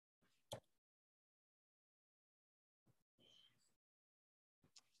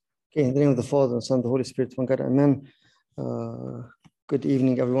Okay, in the name of the Father, and Son, and the Holy Spirit, one God, Amen. Good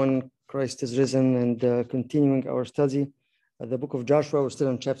evening, everyone. Christ is risen, and continuing our study, the book of Joshua. We're still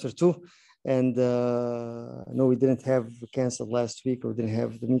in chapter 2, and no, we didn't have canceled last week, or didn't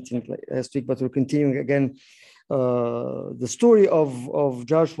have the meeting last week, but we're continuing again the story of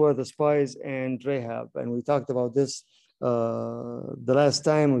Joshua, the spies, and Rahab. And we talked about this the last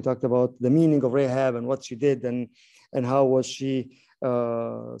time. We talked about the meaning of Rahab and what she did, and how was she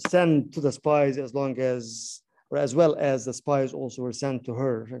sent to the spies, as well as the spies also were sent to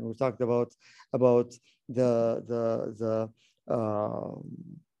her. And we talked about the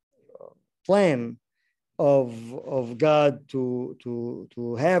plan of God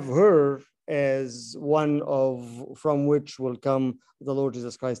to have her as one from which will come the Lord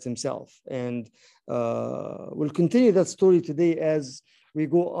Jesus Christ himself. And we'll continue that story today as we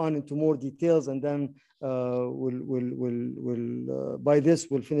go on into more details, and then by this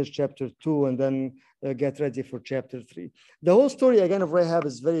we'll finish chapter 2 and then get ready for chapter 3. The whole story again of Rahab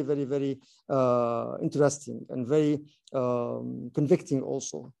is very, very, very interesting and very convicting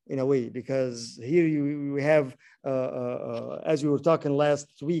also in a way, because here we have, as we were talking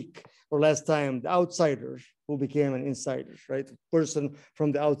last week or last time, the outsider who became an insider, right? A person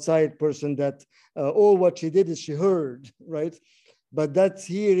from the outside, person that all what she did is she heard, right? But that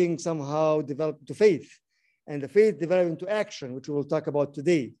hearing somehow developed into faith, and the faith developed into action, which we will talk about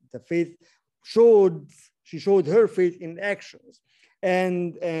today. The faith she showed her faith in actions,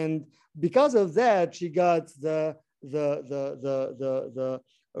 and because of that, she got the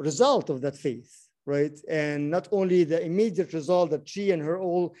result of that faith, right? And not only the immediate result that she and her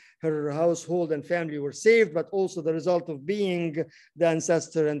household and family were saved, but also the result of being the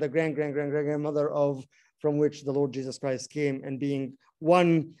ancestor and the grandmother from which the Lord Jesus Christ came, and being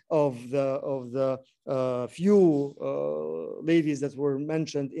one of the few ladies that were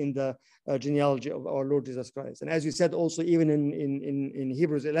mentioned in the genealogy of our Lord Jesus Christ. And as you said, also even in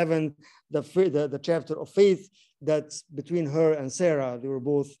Hebrews 11, the chapter of faith, that's between her and Sarah, they were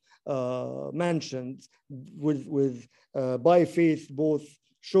both mentioned with by faith, both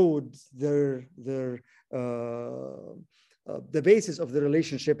showed the basis of the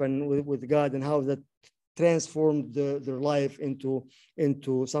relationship and with God, and how that transformed their life into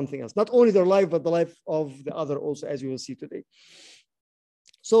something else. Not only their life, but the life of the other also, as you will see today.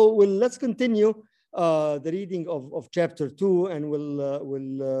 So let's continue the reading of chapter 2, and we'll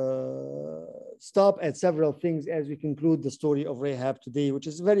stop at several things as we conclude the story of Rahab today, which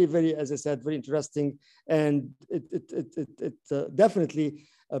is very, very, as I said, very interesting, and it definitely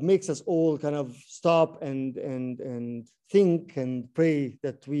makes us all kind of stop and think and pray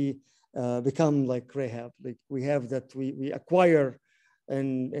that we become like Rahab. Like we have that, we acquire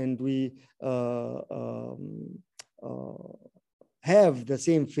and we have the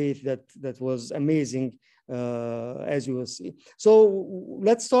same faith that was amazing, as you will see. So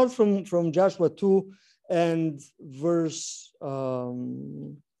let's start from Joshua 2 and verse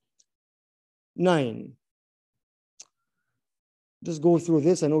 9. Just go through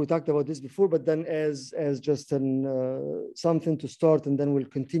this. I know we talked about this before, but then as just something to start, and then we'll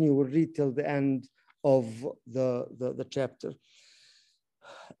continue. We'll read till the end of the chapter.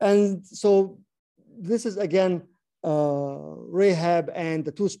 And so this is again Rahab and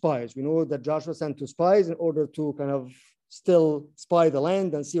the two spies. We know that Joshua sent two spies in order to kind of still spy the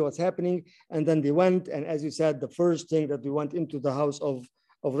land and see what's happening. And then they went, and as you said, the first thing that we went into the house of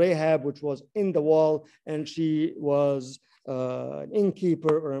Rahab, which was in the wall, and she was an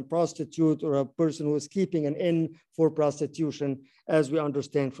innkeeper or a prostitute, or a person who is keeping an inn for prostitution, as we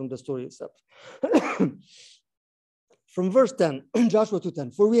understand from the story itself. From verse 10, Joshua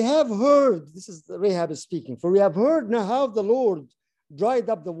 2:10, for we have heard, this is Rahab is speaking, for we have heard now how the Lord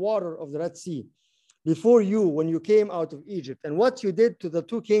dried up the water of the Red Sea before you when you came out of Egypt, and what you did to the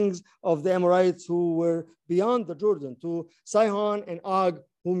two kings of the Amorites who were beyond the Jordan, to Sihon and Og,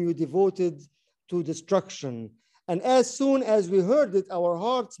 whom you devoted to destruction. And as soon as we heard it, our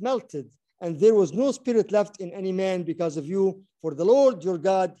hearts melted, and there was no spirit left in any man because of you. For the Lord your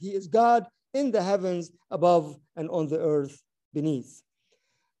God, he is God in the heavens above and on the earth beneath.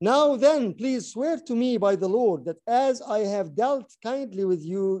 Now then, please swear to me by the Lord that as I have dealt kindly with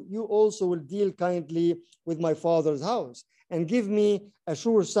you, you also will deal kindly with my father's house, and give me a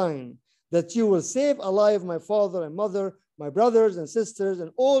sure sign that you will save alive my father and mother, my brothers and sisters,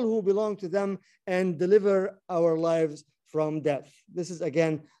 and all who belong to them, and deliver our lives from death. This is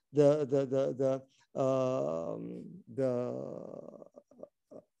again the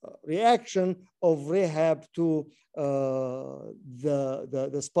reaction of Rahab to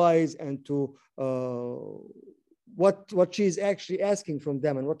the spies and to what she's actually asking from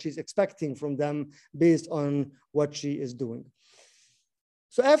them and what she's expecting from them based on what she is doing.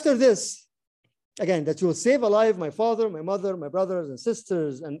 So after this, again, that you will save alive my father, my mother, my brothers and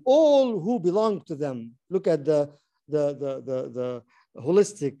sisters, and all who belong to them. Look at the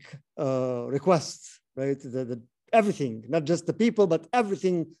holistic request, right? Everything, not just the people, but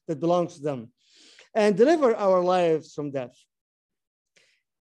everything that belongs to them, and deliver our lives from death.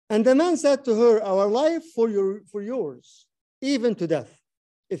 And the man said to her, our life for yours, even to death.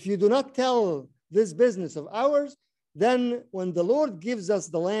 If you do not tell this business of ours, then when the Lord gives us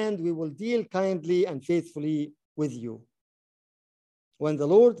the land, we will deal kindly and faithfully with you. When the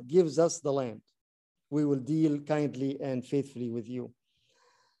Lord gives us the land, we will deal kindly and faithfully with you.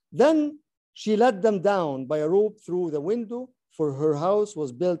 Then she let them down by a rope through the window, for her house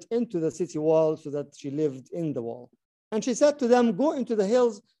was built into the city wall so that she lived in the wall. And she said to them, go into the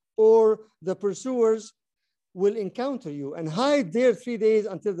hills, or the pursuers will encounter you, and hide there 3 days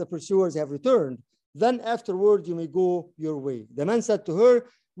until the pursuers have returned. Then afterward you may go your way. The man said to her,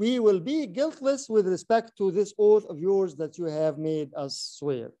 we will be guiltless with respect to this oath of yours that you have made us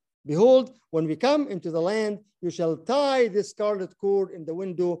swear. Behold, when we come into the land, you shall tie this scarlet cord in the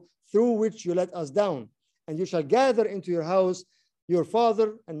window through which you let us down, and you shall gather into your house your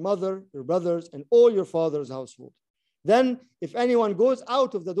father and mother, your brothers, and all your father's household. Then, if anyone goes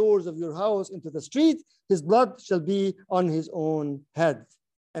out of the doors of your house into the street, his blood shall be on his own head,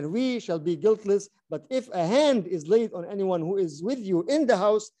 and we shall be guiltless. But if a hand is laid on anyone who is with you in the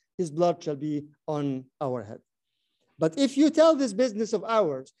house, his blood shall be on our head. But if you tell this business of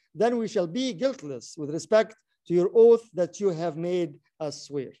ours, then we shall be guiltless with respect to your oath that you have made us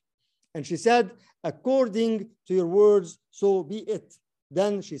swear. And she said, according to your words, so be it.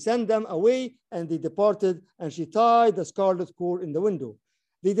 Then she sent them away, and they departed, and she tied the scarlet cord in the window.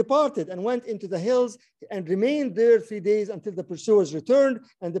 They departed and went into the hills and remained there 3 days until the pursuers returned,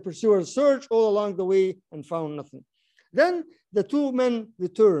 and the pursuers searched all along the way and found nothing. Then the two men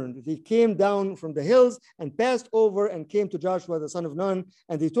returned. They came down from the hills and passed over and came to Joshua, the son of Nun,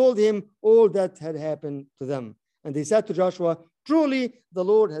 and they told him all that had happened to them. And they said to Joshua, truly, the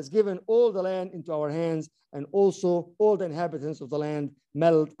Lord has given all the land into our hands, and also all the inhabitants of the land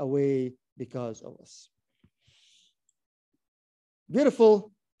melt away because of us.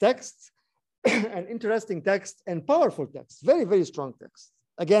 Beautiful text, an interesting text, and powerful text. Very, very strong text.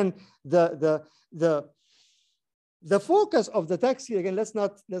 Again, the focus of the text here, again, let's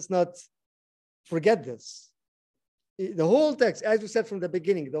not forget this. The whole text, as we said from the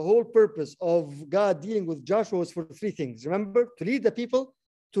beginning, the whole purpose of God dealing with Joshua was for 3 things. Remember, to lead the people,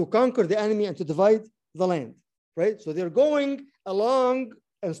 to conquer the enemy, and to divide the land, right? So they're going along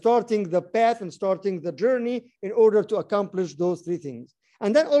and starting the path and starting the journey in order to accomplish those 3 things.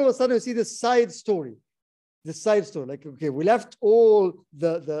 And then all of a sudden, you see this side story. Like, okay, we left all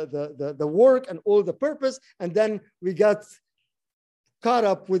the work and all the purpose, and then we got caught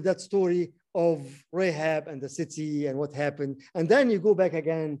up with that story of Rahab and the city and what happened. And then you go back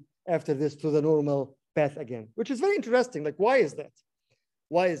again after this to the normal path again, which is very interesting. Like, why is that?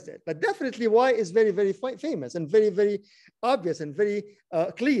 Why is that? But definitely why is very, very famous and very, very obvious and very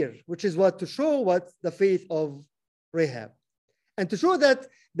clear, which is what to show what the faith of Rahab. And to show that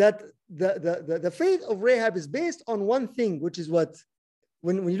the faith of Rahab is based on one thing, which is what,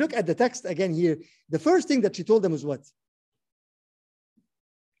 when you look at the text again here, the first thing that she told them is what?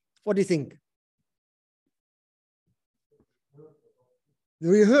 What do you think?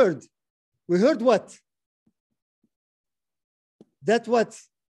 We heard what? That what?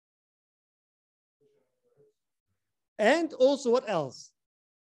 And also what else?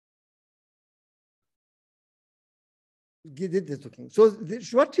 So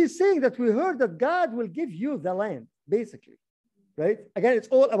what she's saying, that we heard that God will give you the land, basically, right? Again, it's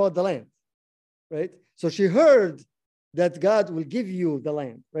all about the land, right? So she heard that God will give you the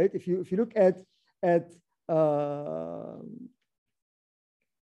land, right? If you look at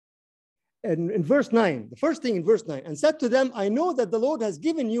in verse 9, the first thing in verse 9, and said to them, I know that the Lord has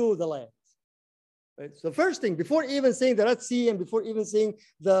given you the land. Right? So first thing, before even saying the Red Sea and before even saying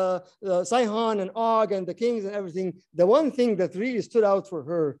the Sihon and Og and the kings and everything, the one thing that really stood out for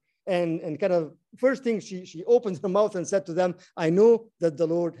her and kind of first thing, she opened her mouth and said to them, I know that the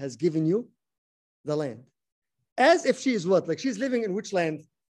Lord has given you the land. As if she is what? Like, she's living in which land?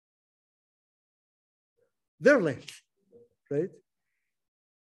 Their land, right?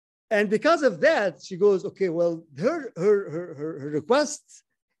 And because of that, she goes, okay, well, her request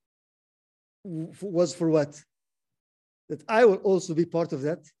was for what? That I will also be part of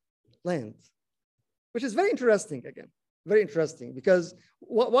that land, which is very interesting again. Very interesting, because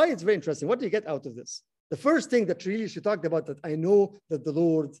why it's very interesting. What do you get out of this? The first thing that really she talked about, that I know that the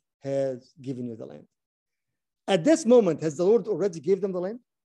Lord has given you the land. At this moment, has the Lord already gave them the land?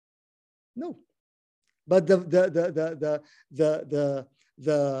 No. But the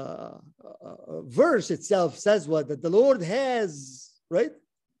verse itself says what? That the Lord has, right?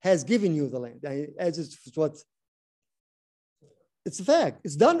 Has given you the land. As it's what? It's a fact.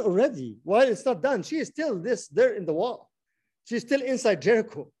 It's done already. While it's not done, she is still there in the wall. She's still inside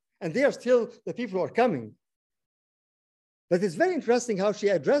Jericho. And they are still, the people who are coming. But it's very interesting how she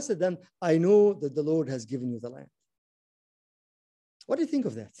addressed them. I know that the Lord has given you the land. What do you think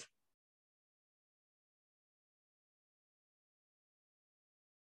of that?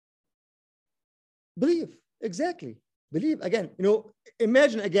 Believe, exactly. Believe again.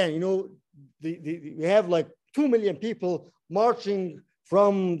 Imagine again. We have like 2 million people marching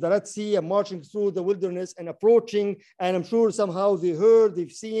from the Red Sea and marching through the wilderness and approaching. And I'm sure somehow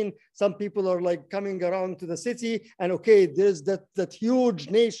they've seen, some people are like coming around to the city, and okay, there's that huge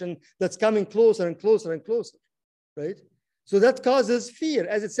nation that's coming closer and closer and closer, right? So that causes fear,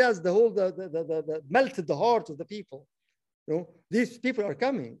 as it says, the melted the heart of the people. These people are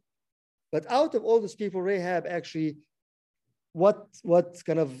coming. But out of all these people, Rahab actually, what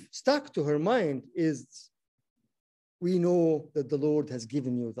kind of stuck to her mind is, we know that the Lord has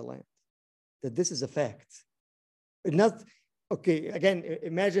given you the land, that this is a fact. Not, okay, again,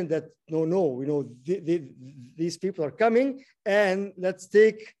 imagine that, these people are coming, and let's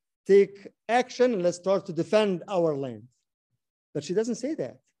take action, and let's start to defend our land. But she doesn't say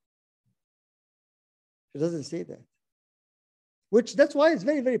that. She doesn't say that. That's why it's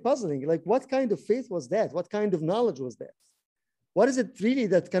very, very puzzling. Like, what kind of faith was that? What kind of knowledge was that? What is it really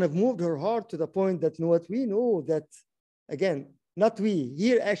that kind of moved her heart to the point that, we know that, again, not we.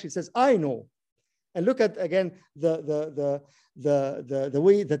 Here actually says, I know. And look at, again, the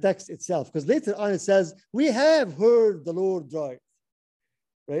way the text itself, because later on it says, we have heard the Lord drive,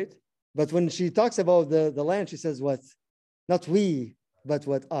 right? But when she talks about the land, she says what? Not we, but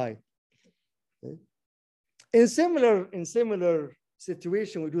what I. Okay? In similar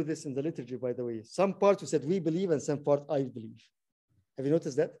situation, we do this in the liturgy, by the way. Some parts we said we believe, and some part I believe. Have you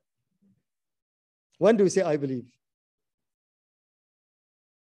noticed that? When do we say I believe?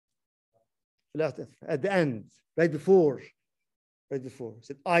 At the end, right before. I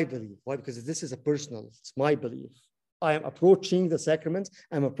said, I believe. Why? Because this is it's my belief. I am approaching the sacraments.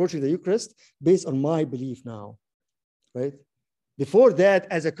 I'm approaching the Eucharist based on my belief now, right? Before that,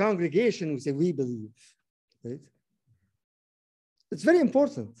 as a congregation, we say, we believe, right? It's very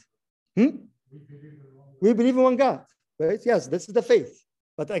important. We believe in one God, right? Yes, this is the faith.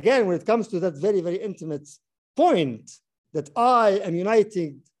 But again, when it comes to that very, very intimate point that I am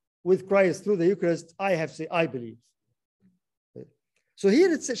uniting with Christ through the Eucharist, I have to say, I believe. So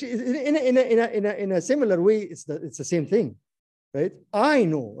here, it's in a similar way, it's the same thing, right? I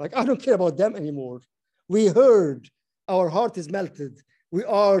know, like, I don't care about them anymore. We heard, our heart is melted, we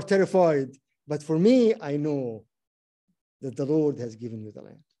are terrified. But for me, I know that the Lord has given you the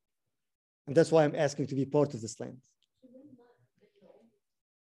land. And that's why I'm asking to be part of this land.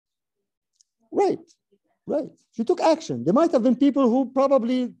 Right. She took action. There might have been people who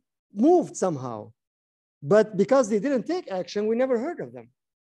probably moved somehow. But because they didn't take action, we never heard of them.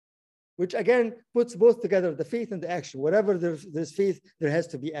 Which again puts both together, the faith and the action. Wherever there's faith, there has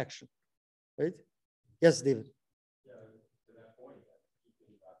to be action. Right? Yes, David. Yeah, to that point,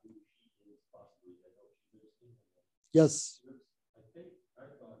 thinking about who she is, possibly, I know she lives in. Yes. I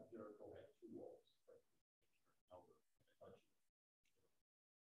thought Jericho had 2 walls.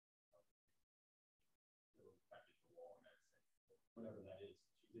 Whatever that is,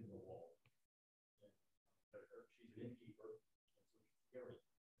 she's in the wall. She's an innkeeper, and so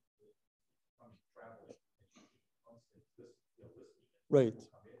she's carrying, comes traveling, and she's constantly listening. Right.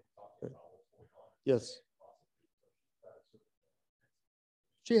 Yes.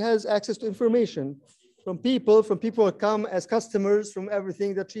 She has access to information from people who come as customers, from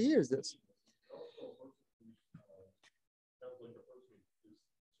everything that she hears this.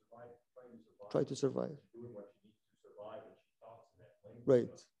 Try to survive. Right.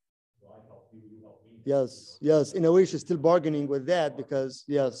 Yes. In a way, she's still bargaining with that because,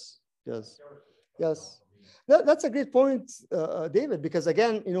 yes. That's a great point, David, because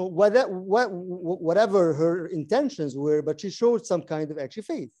again, whatever her intentions were, but she showed some kind of actual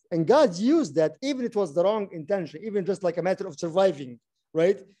faith. And God used that, even if it was the wrong intention, even just like a matter of surviving,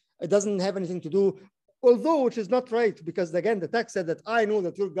 right? It doesn't have anything to do, although which is not right, because again, the text said that I know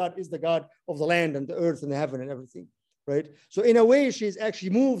that your God is the God of the land and the earth and the heaven and everything, right? So in a way, she's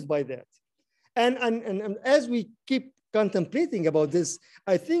actually moved by that. And as we keep contemplating about this,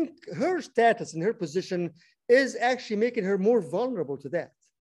 I think her status and her position is actually making her more vulnerable to that,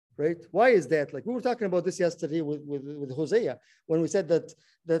 right? Why is that? Like we were talking about this yesterday with Hosea, when we said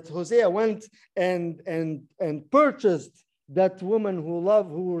that Hosea went and purchased that woman who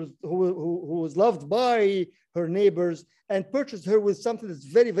was loved by her neighbors, and purchased her with something that's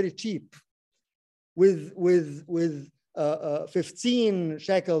very, very cheap, with 15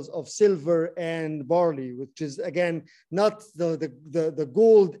 shekels of silver and barley, which is again not the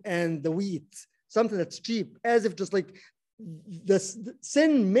gold and the wheat, something that's cheap, as if just like the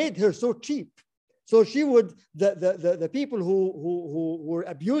sin made her so cheap. So she would, the people who were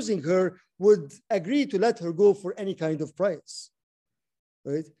abusing her would agree to let her go for any kind of price,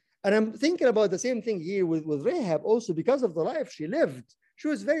 right? And I'm thinking about the same thing here with Rahab also, because of the life she lived. She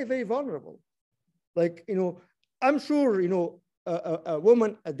was very, very vulnerable. Like, I'm sure, a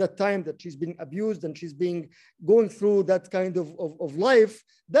woman at that time that she's being abused and she's going through that kind of life,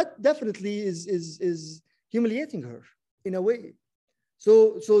 that definitely is humiliating her in a way.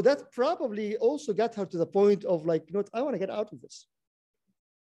 So that probably also got her to the point of like, I want to get out of this.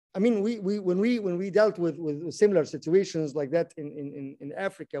 I mean, when we dealt with similar situations like that in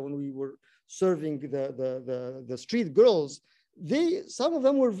Africa, when we were serving the street girls, some of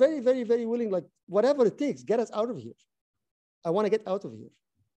them were very, very, very willing, like whatever it takes, get us out of here. I want to get out of here.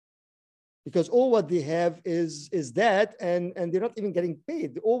 Because all what they have is that, and they're not even getting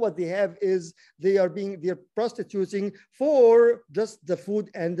paid. All what they have is they're prostituting for just the food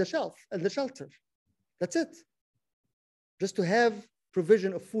and the shelter. That's it. Just to have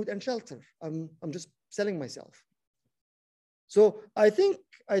provision of food and shelter. I'm just selling myself. So I think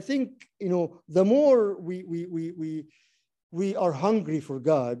the more we are hungry for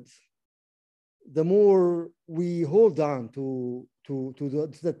God, the more we hold on to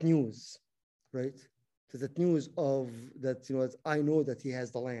that news, right? To that news of that, I know that he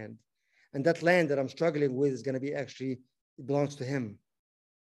has the land, and that land that I'm struggling with is going to be actually, it belongs to him,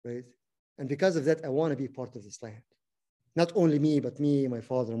 right? And because of that, I want to be part of this land. Not only me, but me, my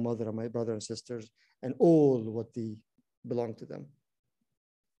father and mother, and my brother and sisters, and all what they belong to them.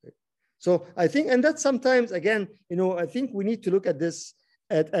 Right? So I think, and that sometimes, again, I think we need to look at this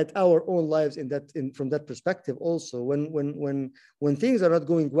at our own lives from that perspective also. When things are not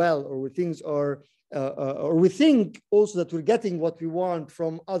going well, or when things are, or we think also that we're getting what we want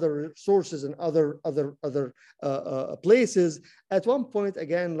from other sources and other places, at one point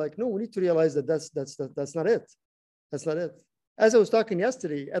again, like, no, we need to realize that that's not it. That's not it. As I was talking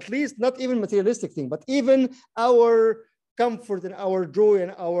yesterday, at least not even materialistic thing, but even our comfort and our joy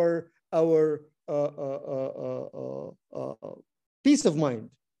and our peace of mind,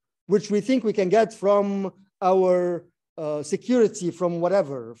 which we think we can get from our security, from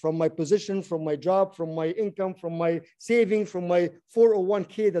whatever, from my position, from my job, from my income, from my saving, from my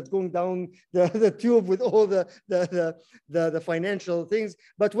 401k that's going down the tube with all the financial things.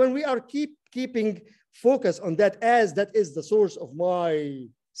 But when we are keeping focus on that, as that is the source of my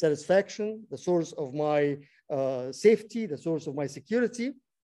satisfaction, the source of my safety, the source of my security,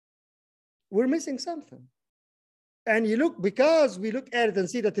 we're missing something. And because we look at it and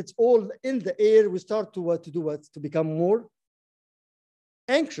see that it's all in the air, we start to become more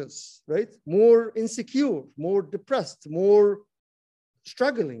anxious, right? More insecure, more depressed, more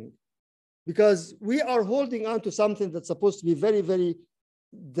struggling, because we are holding on to something that's supposed to be very, very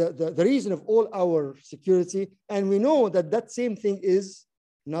the reason of all our security, and we know that same thing is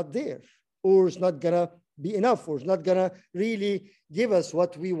not there, or it's not gonna be enough, or it's not gonna really give us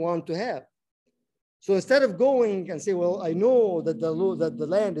what we want to have. So instead of going and say, well, I know that the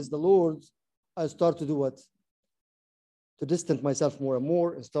land is the Lord's, I start to do what? To distance myself more and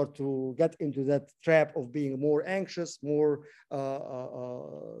more, and start to get into that trap of being more anxious, more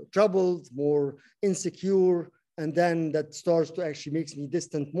troubled, more insecure. And then that starts to actually makes me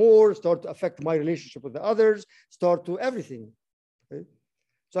distant more, start to affect my relationship with the others, start to everything, right?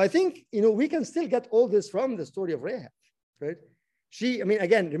 So I think, we can still get all this from the story of Rahab, right?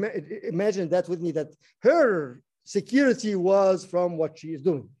 Again, imagine that with me, that her security was from what she is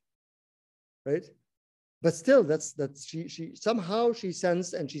doing, right? But still, she somehow she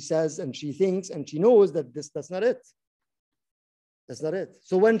sensed, and she says, and she thinks, and she knows that that's not it. That's not it.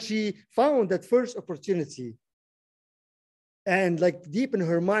 So when she found that first opportunity, and like deep in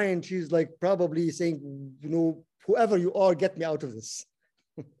her mind, she's like probably saying, whoever you are, get me out of this.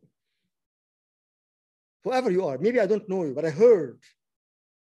 Whoever you are, maybe I don't know you, but I heard.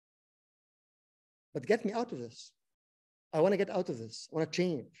 But get me out of this. I want to get out of this. I want to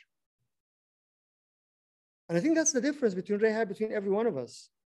change. And I think that's the difference between Rahab, between every one of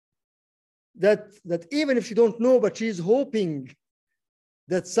us. that even if she don't know, but she's hoping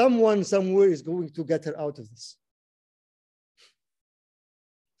that someone somewhere is going to get her out of this.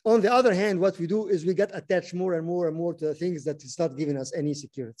 On the other hand, what we do is we get attached more and more and more to the things that is not giving us any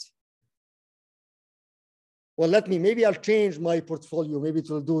security. Well, maybe I'll change my portfolio. Maybe it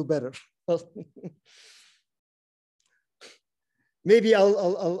will do better. Maybe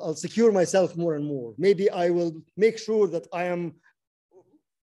I'll secure myself more and more. Maybe I will make sure that I am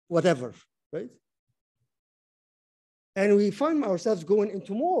whatever, right? And we find ourselves going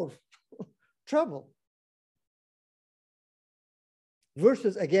into more trouble.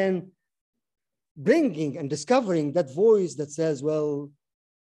 Versus, again, bringing and discovering that voice that says, well,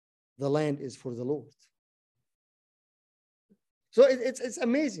 the land is for the Lord. So it's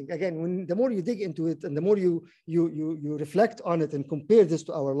amazing. Again, the more you dig into it and the more you reflect on it and compare this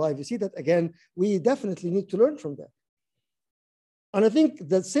to our life, you see that, again, we definitely need to learn from that. And I think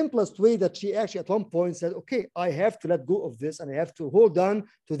the simplest way that she actually at one point said, okay, I have to let go of this and I have to hold on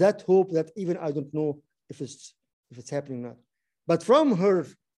to that hope that even I don't know if it's happening or not. But from her,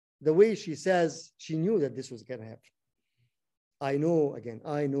 the way she says, she knew that this was going to happen. I know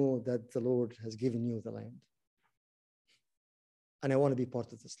that the Lord has given you the land. And I want to be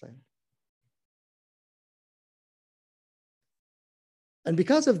part of this land. And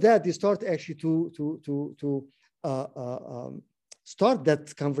because of that, they start actually to start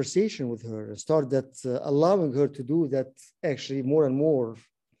that conversation with her, start that allowing her to do that actually more and more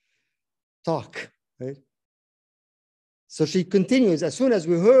talk, right? So she continues, as soon as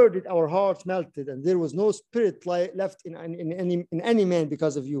we heard it, our hearts melted, and there was no spirit left in any man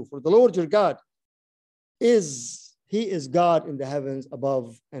because of you. For the Lord your God He is God in the heavens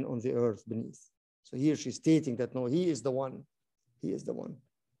above and on the earth beneath. So here she's stating that, no, He is the one. He is the one.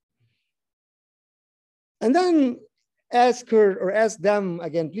 And then ask them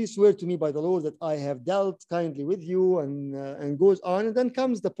again, please swear to me by the Lord that I have dealt kindly with you, and goes on. And then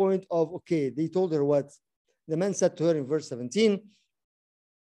comes the point of, okay, they told her what? The man said to her in verse 17,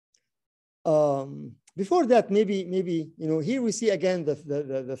 before that, maybe, here we see again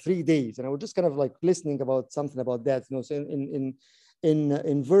the 3 days. And I was just kind of like listening about something about that, so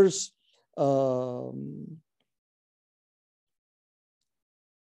in verse,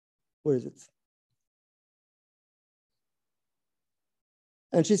 where is it?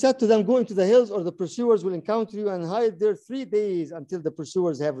 And she said to them, go into the hills or the pursuers will encounter you and hide there 3 days until the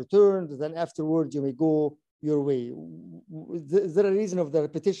pursuers have returned. Then afterwards you may go your way. Is there a reason of the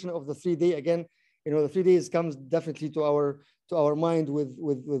repetition of the 3 day again? The 3 days comes definitely to our mind with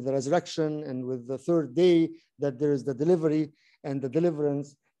the resurrection, and with the 3rd day that there is the delivery and the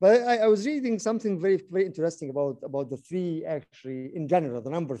deliverance. But I was reading something very, very interesting about the 3 actually in general,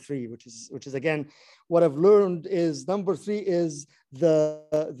 the number 3, which is again, what I've learned is number 3 is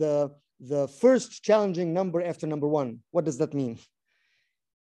the first challenging number after number 1. What does that mean?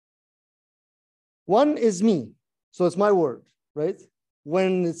 1 is me, so it's my word, right?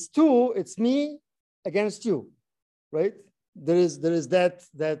 When it's 2, it's me against you, right? There is that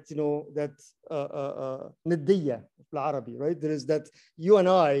ندية بالعربي, right? There is that you and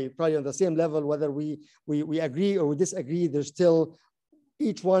I probably on the same level, whether we agree or we disagree, there's still,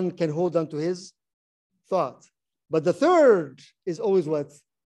 each one can hold on to his thought. But the 3rd is always what?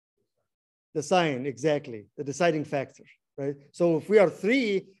 The sign, exactly, the deciding factor, right? So if we are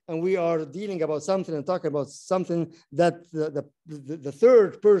 3 and we are dealing about something and talking about something, that the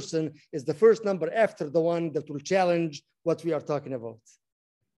 3rd person is the first number after the one that will challenge what we are talking about.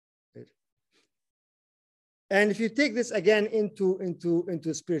 Right? And if you take this again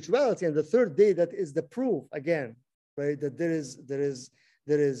into spirituality, and the 3rd day, that is the proof again, right? That there is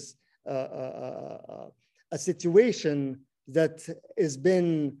a situation that has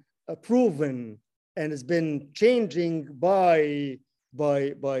been proven and has been changing by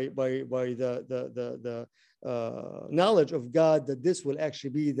the knowledge of God, that this will actually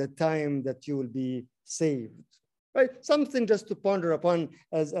be the time that you will be saved, right? Something just to ponder upon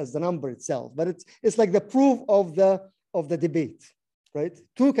as the number itself, but it's like the proof of the debate, right?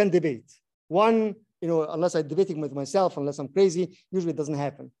 2 can debate. 1, unless I'm debating with myself, unless I'm crazy, usually it doesn't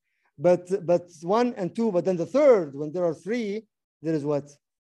happen. But 1 and 2, but then the 3rd, when there are 3, there is what?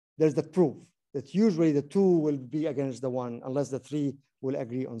 There's the proof that usually the 2 will be against the 1 unless the 3 will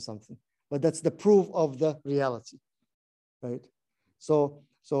agree on something. But that's the proof of the reality, right? So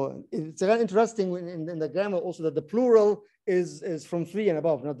it's interesting in the grammar also that the plural is from 3 and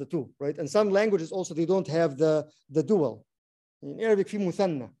above, not the 2, right? And some languages also, they don't have the dual. In Arabic, في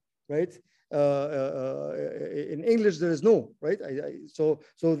مثنى, right? In English, there is no, right? So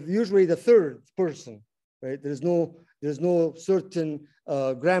usually the 3rd person, right? There is no There's no certain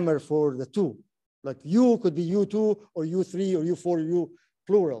grammar for the two. Like you could be you two or you three or you four, you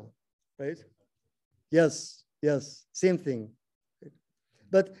plural, right? Yes, yes, same thing.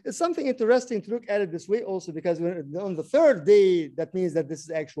 But it's something interesting to look at it this way also, because when, on the third day, that means that this is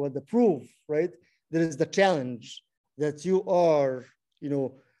actually the proof, right? There is the challenge that you are,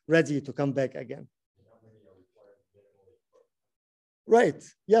 ready to come back again. Right.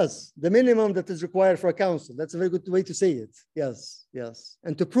 Yes. The minimum that is required for a council. That's a very good way to say it. Yes. Yes.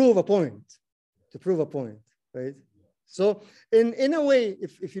 And to prove a point. To prove a point. Right. So in a way,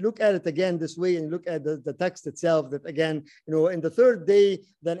 if you look at it again this way and look at the text itself, that again, in the third day,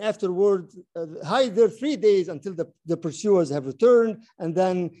 then afterward, hide there 3 days until the pursuers have returned, and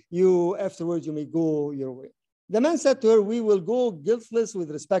then afterwards you may go your way. The man said to her, we will go guiltless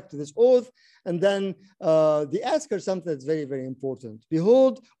with respect to this oath. And then they ask her something that's very, very important.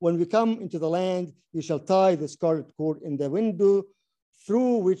 Behold, when we come into the land, you shall tie the scarlet cord in the window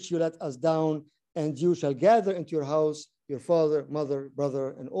through which you let us down, and you shall gather into your house your father, mother,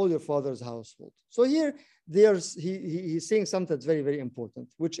 brother, and all your father's household. So here, he's saying something that's very, very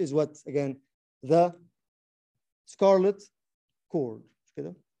important, which is what, again, the scarlet cord.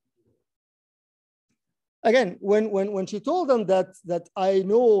 Again, when she told them that I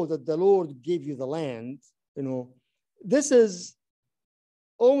know that the Lord gave you the land, this is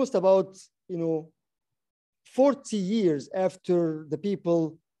almost about 40 years after the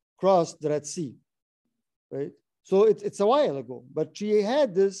people crossed the Red Sea, right? So it's a while ago, but she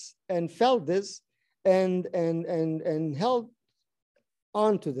had this and felt this and held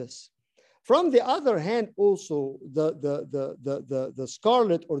on to this. From the other hand, also the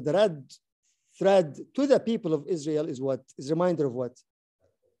scarlet or the red thread to the people of Israel is what? Is a reminder of what?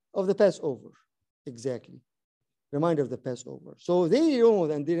 Of the Passover. Exactly. Reminder of the Passover. So they know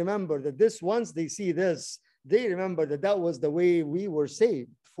and they remember that this, once they see this, they remember that was the way we were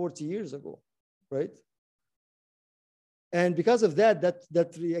saved 40 years ago, right? And because of that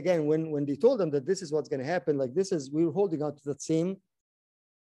again, when they told them that this is what's going to happen, like we were holding on to that same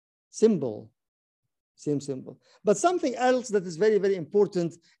symbol. Same symbol. But something else that is very, very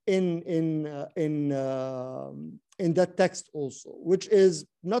important in that text also, which is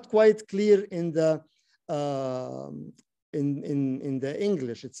not quite clear in the in the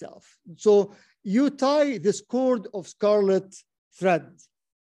English itself. So you tie this cord of scarlet thread.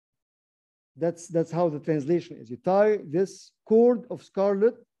 That's how the translation is. You tie this cord of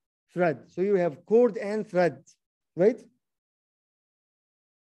scarlet thread. So you have cord and thread, right?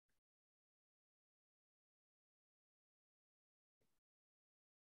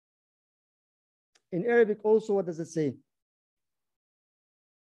 In Arabic also, what does it say?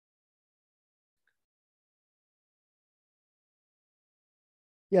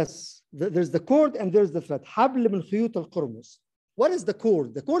 Yes, there's the cord and there's the thread. حبل من خيوط القرمز. What is the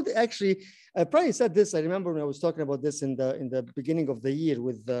cord? The cord actually, I probably said this, I remember when I was talking about this in the beginning of the year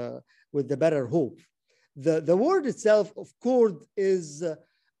with the Better Hope. The word itself of cord is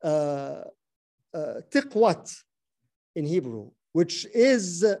tiqwat in Hebrew, which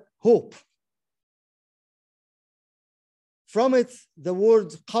is hope. From it, the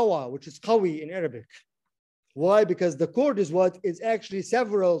word qawa, which is qawi in Arabic. Why? Because the cord is what is actually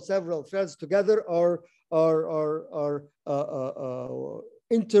several threads together are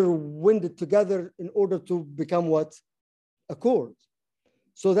interwinded together in order to become what? A cord.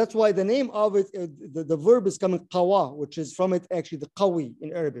 So that's why the name of it, the verb is coming qawa, which is from it actually the qawi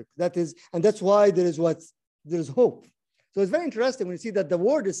in Arabic. That is, and that's why there is what? There is hope. So it's very interesting when you see that the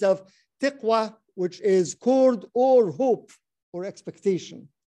word itself, tiqwa, which is cord or hope or expectation,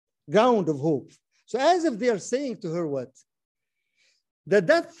 ground of hope. So as if they are saying to her what?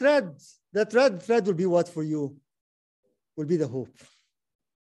 That red thread will be what for you? Will be the hope.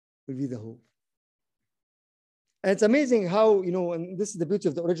 Will be the hope. And it's amazing how, and this is the beauty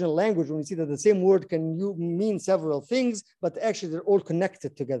of the original language, when you see that the same word can mean several things, but actually they're all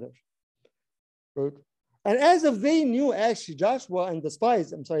connected together. Right? And as if they knew actually Joshua and the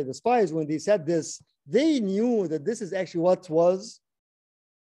spies, when they said this, they knew that this is actually what was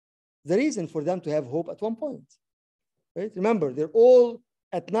the reason for them to have hope at one point. Right? Remember, they're all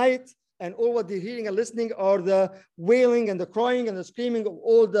at night, and all what they're hearing and listening are the wailing and the crying and the screaming of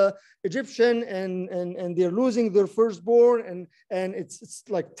all the Egyptian, and they're losing their firstborn, and it's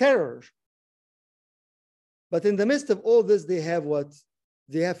like terror. But in the midst of all this, they have what?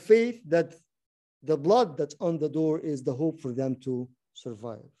 They have faith that the blood that's on the door is the hope for them to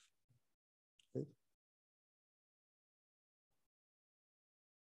survive. Okay.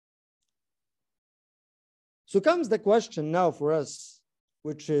 So comes the question now for us,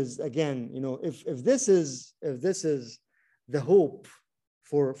 which is again, if this is the hope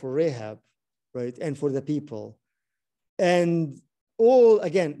for Rahab, right, and for the people, and all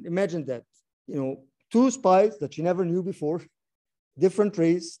again, imagine that, two spies that she never knew before, different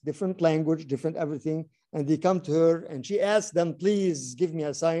race, different language, different everything, and they come to her and she asked them, please give me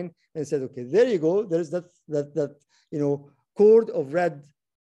a sign, and said, okay, there you go. There's that cord of red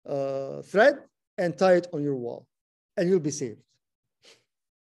thread, and tie it on your wall and you'll be saved.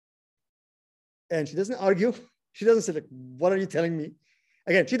 And she doesn't argue. She doesn't say, like, what are you telling me?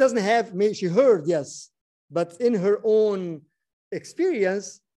 Again, she doesn't have, she heard, yes, but in her own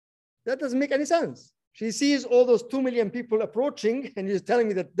experience, that doesn't make any sense. She sees all those 2 million people approaching, and you're telling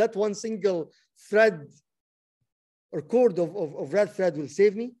me that one single thread or cord of red thread will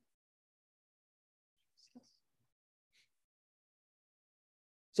save me?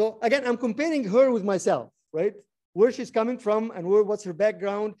 So again, I'm comparing her with myself, right? Where she's coming from and what's her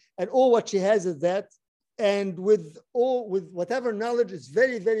background, and all what she has is that. And with whatever knowledge, it's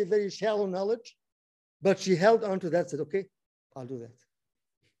very, very, very shallow knowledge, but she held on to that, said, okay, I'll do that.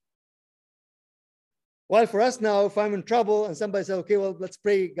 While for us now, if I'm in trouble and somebody says, okay, well, let's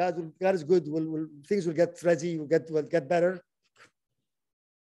pray, God is good, things will get rosy, will get better.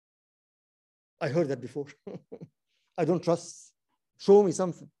 I heard that before. I don't trust. Show me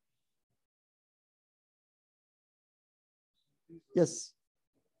something. Yes.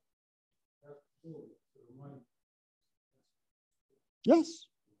 Yes.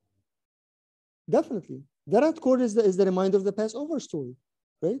 Definitely. The red cord is the reminder of the Passover story,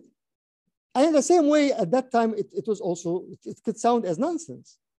 right? And in the same way, at that time, it was also, it could sound as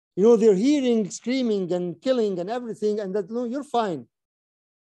nonsense. They're hearing, screaming, and killing, and everything, and that, no, you're fine.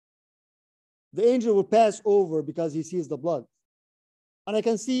 The angel will pass over because he sees the blood. And I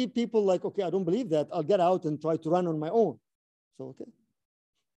can see people like, okay, I don't believe that. I'll get out and try to run on my own. So, okay.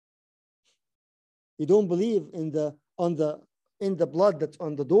 You don't believe in the blood that's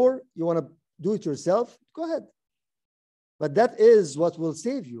on the door. You want to do it yourself? Go ahead. But that is what will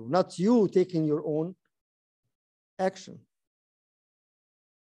save you, not you taking your own action.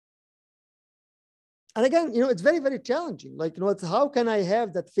 And again, it's very, very challenging. Like, how can I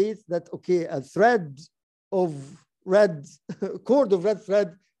have that faith that, okay, a thread of red, cord of red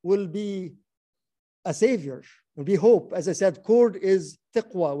thread will be a savior, will be hope. As I said, cord is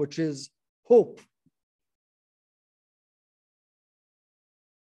taqwa, which is hope.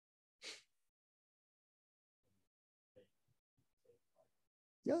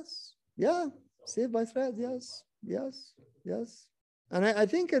 Yes, yeah, saved by thread. Yes, yes, yes. And I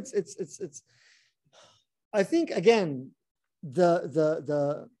think it's. I think again,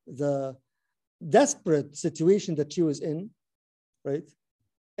 the desperate situation that she was in, right,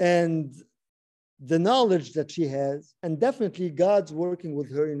 and the knowledge that she has, and definitely God's working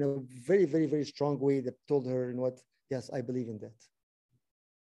with her in a very, very, very strong way that told her, yes, I believe in that.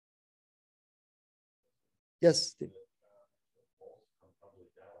 Yes, Steve.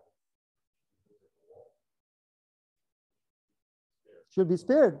 She'll be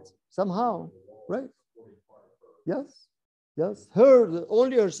spared somehow, right? Yes, yes.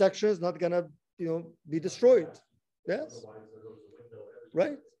 Only her section is not gonna, be destroyed. Yes.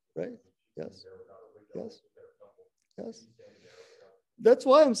 Right, right. Yes, yes, yes. That's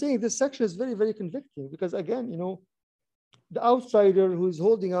why I'm saying this section is very, very convicting, because again, the outsider who is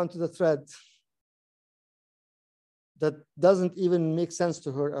holding on to the thread that doesn't even make sense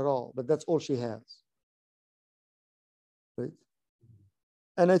to her at all, but that's all she has. Right?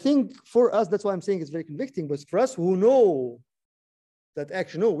 And I think for us, that's why I'm saying it's very convicting, but for us who know that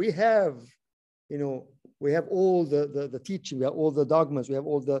actually, no, we have all the teaching, we have all the dogmas, we have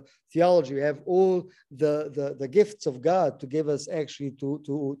all the theology, we have all the gifts of God to give us actually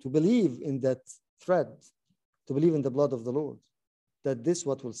to believe in that thread, to believe in the blood of the Lord, that this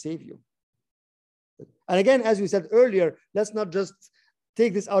what will save you. And again, as we said earlier, let's not just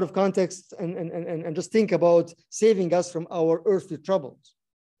take this out of context and just think about saving us from our earthly troubles.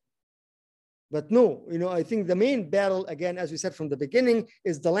 But no, I think the main battle, again, as we said from the beginning,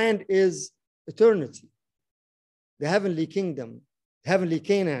 is the land is eternity, the heavenly kingdom, heavenly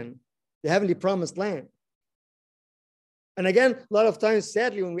Canaan, the heavenly promised land. And again, a lot of times,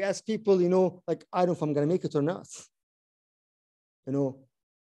 sadly, when we ask people, like, I don't know if I'm going to make it or not.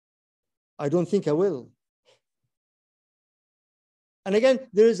 I don't think I will. And again,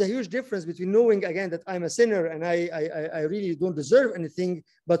 there is a huge difference between knowing, again, that I'm a sinner and I really don't deserve anything,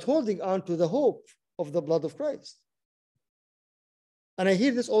 but holding on to the hope of the blood of Christ. And I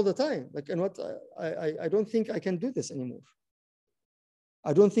hear this all the time. Like, I don't think I can do this anymore.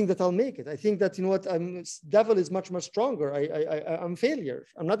 I don't think that I'll make it. I think that, you know what, devil is much, much stronger. I'm failure.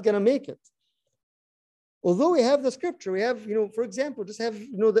 I'm not going to make it. Although we have the scripture, we have, you know, for example, just have,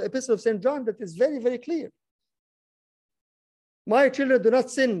 you know, the epistle of St. John that is very, very clear. My children, do not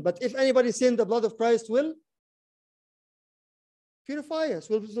sin, but if anybody sin, the blood of Christ will purify us,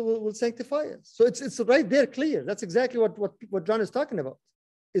 will sanctify us. So it's right there clear. That's exactly what John is talking about,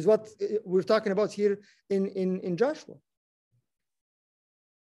 is what we're talking about here in Joshua.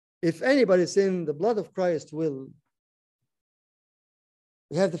 If anybody sin, the blood of Christ will.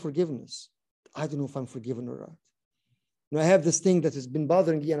 We have the forgiveness. I don't know if I'm forgiven or not. You know, I have this thing that has been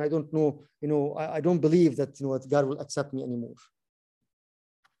bothering me, and I don't know, you know, I don't believe that, you know what, God will accept me anymore.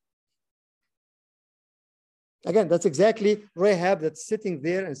 Again, that's exactly Rahab that's sitting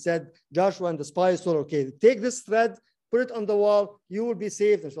there and said, Joshua and the spies told her, okay, take this thread, put it on the wall, you will be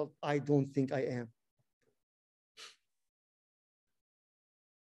saved. And so I don't think I am.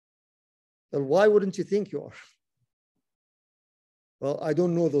 Well, why wouldn't you think you are? Well, I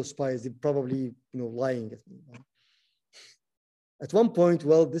don't know those spies. They're probably, you know, lying at me. At one point,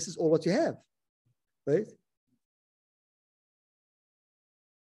 well, this is all what you have, right?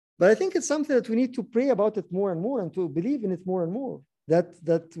 But I think it's something that we need to pray about it more and more and to believe in it more and more,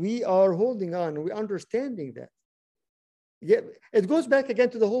 that we are holding on, we're understanding that. Yeah, it goes back again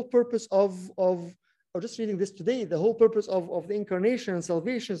to the whole purpose of just reading this today, the whole purpose of the incarnation and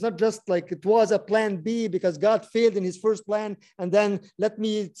salvation is not just like it was a plan B because God failed in his first plan and then let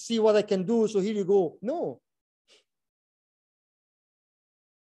me see what I can do, so here you go. No.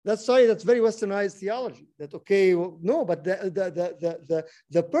 That's very westernized theology. That okay, well, no, but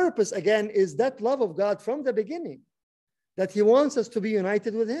the purpose again is that love of God from the beginning, that he wants us to be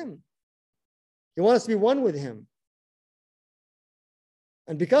united with him. He wants us to be one with him.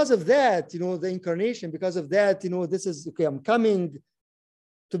 And because of that, you know, the incarnation, because of that, you know, this is, okay, I'm coming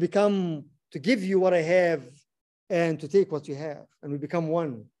to give you what I have and to take what you have, and we become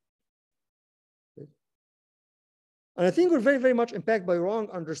one. And I think we're very, very much impacted by wrong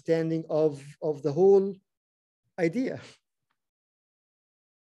understanding of the whole idea.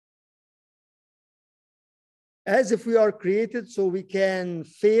 As if we are created so we can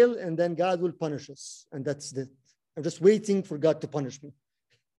fail and then God will punish us. And that's it. I'm just waiting for God to punish me.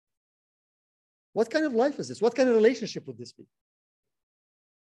 What kind of life is this? What kind of relationship would this be?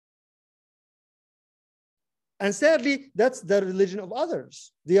 And sadly, that's the religion of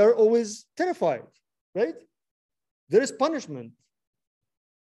others. They are always terrified, right? There is punishment,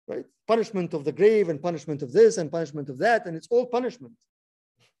 right? Punishment of the grave and punishment of this and punishment of that, and it's all punishment.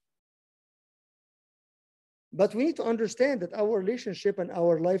 But we need to understand that our relationship and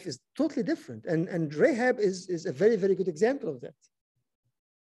our life is totally different. And Rahab is a very, very good example of that.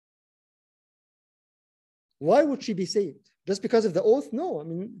 Why would she be saved? Just because of the oath? No, I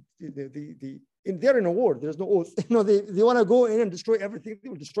mean, they're in a war. There's no oath. You know, they want to go in and destroy everything. They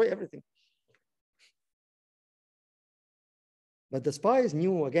will destroy everything. But the spies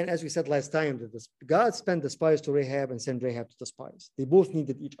knew, again, as we said last time, that God sent the spies to Rahab and sent Rahab to the spies. They both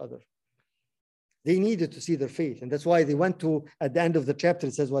needed each other. They needed to see their faith. And that's why they went to, at the end of the chapter,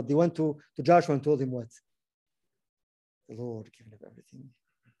 it says what? They went to Joshua and told him what? The Lord given up everything.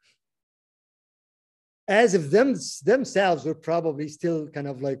 As if themselves were probably still kind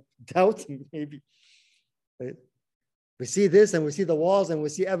of like doubting, maybe. Right? We see this and we see the walls and we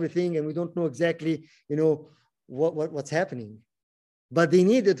see everything and we don't know exactly, you know, what's happening. But they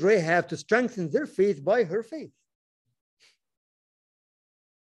needed Rahab to strengthen their faith by her faith.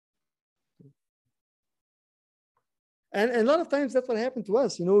 And a lot of times that's what happened to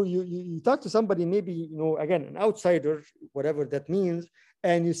us. You know, you talk to somebody, maybe, you know, again, an outsider, whatever that means,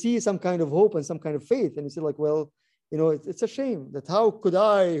 and you see some kind of hope and some kind of faith, and you say like, well, you know, it's a shame that how could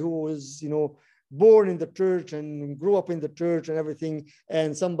I, who was, you know, born in the church and grew up in the church and everything,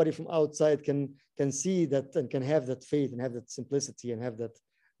 and somebody from outside can see that and can have that faith and have that simplicity and have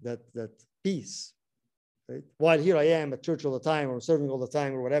that peace, right? While here I am at church all the time or serving all the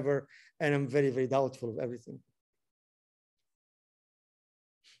time or whatever, and I'm very, very doubtful of everything.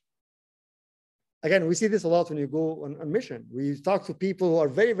 Again, we see this a lot when you go on mission. We talk to people who are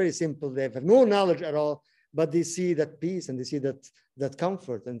very, very simple. They have no knowledge at all, but they see that peace and they see that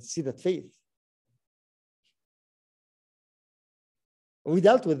comfort and see that faith. We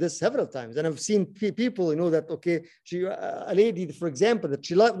dealt with this several times, and I've seen people, you know, that, okay, a lady, for example, that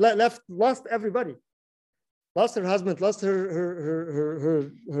she lost everybody, lost her husband, lost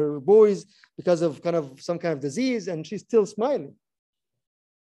her boys because of some kind of disease, and she's still smiling.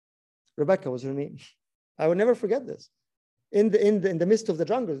 Rebecca was her name. I will never forget this. In the midst of the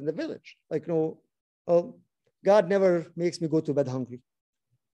jungles, in the village, like, you know, oh, God never makes me go to bed hungry.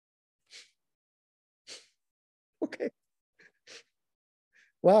 Okay.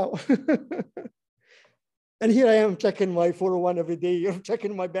 Wow. And here I am checking my 401 every day, or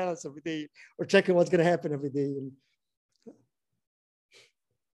checking my balance every day, or checking what's going to happen every day.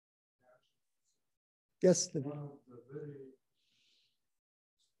 Yes. One of the very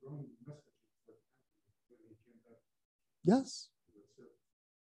strong messages that when he came back Yes. to the church,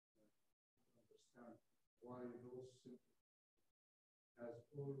 understand why those symptoms has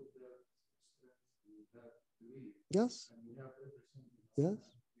all of that strength and that belief. Yes. And we have everything. Yes. Here.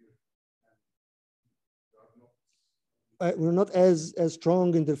 And We're not as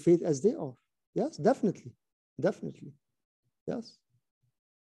strong in their faith as they are. Yes, definitely. Definitely. Yes.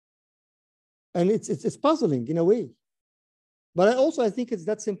 And it's puzzling in a way. But I think it's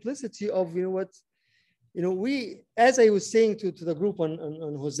that simplicity of, we, as I was saying to the group on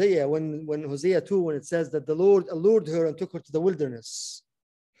Hosea, when Hosea 2, when it says that the Lord allured her and took her to the wilderness,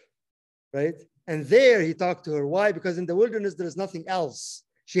 right? And there he talked to her. Why? Because in the wilderness, there is nothing else.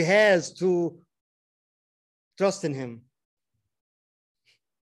 She has to trust in him,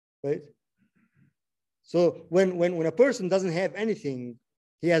 right? So when a person doesn't have anything,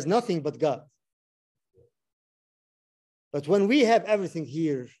 he has nothing but God. But when we have everything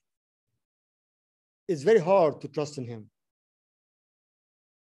here, it's very hard to trust in him.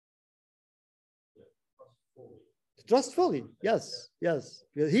 Trust fully, yes, yes.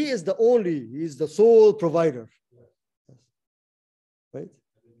 He is the sole provider. Right?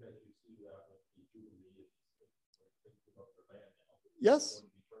 Yes.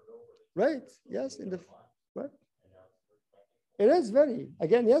 Right. Yes. Right. It is very,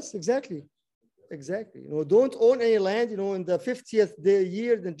 again, yes, exactly. Exactly. Don't own any land. In the 50th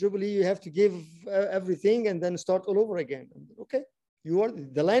year, the Jubilee, you have to give everything and then start all over again. Okay.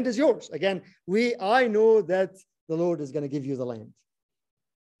 The land is yours. Again, I know that the Lord is going to give you the land.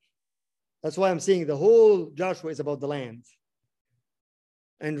 That's why I'm saying the whole Joshua is about the land.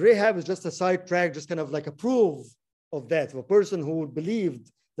 And Rahab is just a sidetrack, just kind of like a proof of that, of a person who believed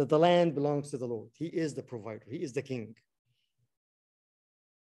that the land belongs to the Lord. He is the provider. He is the king.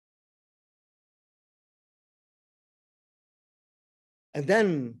 And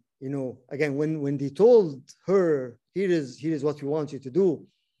then, again, when they told her, here is what we want you to do.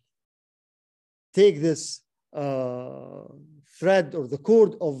 Take this thread or the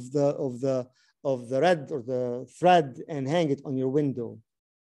cord of the red or the thread and hang it on your window.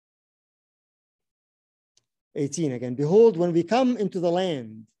 18 again. Behold, when we come into the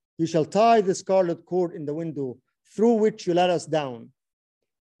land, you shall tie the scarlet cord in the window through which you let us down.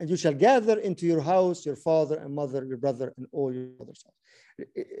 And you shall gather into your house your father and mother, your brother, and all your brother's house.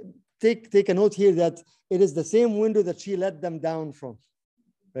 Take a note here that it is the same window that she let them down from,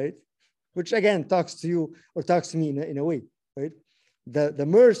 right? Which again talks to you or talks to me in a way, right? The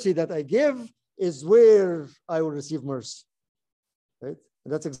mercy that I give is where I will receive mercy, right?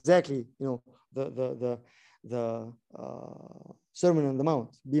 And that's exactly, the Sermon on the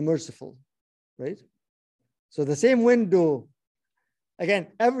Mount. Be merciful, right? So the same window. Again,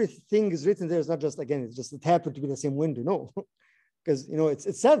 everything is written there. It's not just, again, it happened to be the same window. No, because,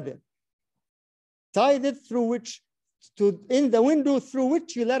 it's said there. Tied it in the window through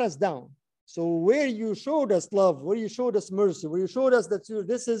which you let us down. So where you showed us love, where you showed us mercy, where you showed us that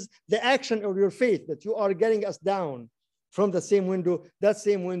this is the action of your faith, that you are getting us down from the same window, that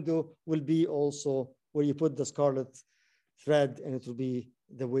same window will be also where you put the scarlet thread, and it will be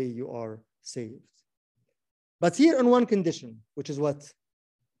the way you are saved. But here on one condition, which is what?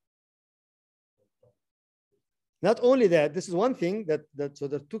 Not only that, this is one thing so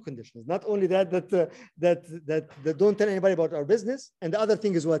there are two conditions. Not only that don't tell anybody about our business. And the other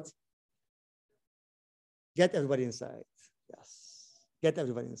thing is what? Get everybody inside. Yes. Get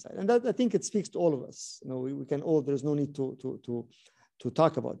everybody inside. And that, I think it speaks to all of us. We can all, there's no need to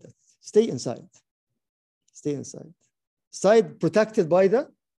talk about that. Stay inside. Stay inside. Side protected by the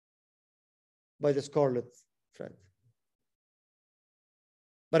scarlet thread.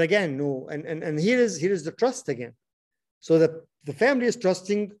 But again, no, and here is the trust again. So the family is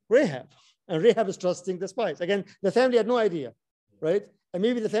trusting Rahab, and Rahab is trusting the spies. Again, the family had no idea, right? And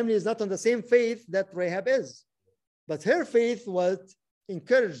maybe the family is not on the same faith that Rahab is, but her faith was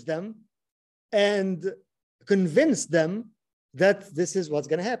encouraged them and convinced them that this is what's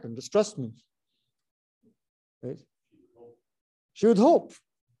going to happen. Just trust me, right? She would hope.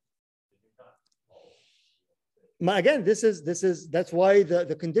 Again, that's why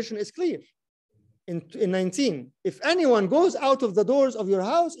the condition is clear. In 19, if anyone goes out of the doors of your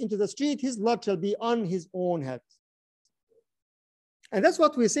house into the street, his blood shall be on his own head. And that's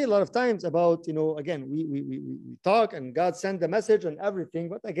what we say a lot of times about, again, we talk and God sent the message and everything.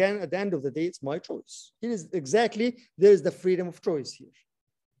 But again, at the end of the day, it's my choice. It is exactly, there's the freedom of choice here,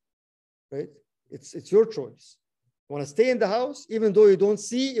 right? It's your choice. You want to stay in the house, even though you don't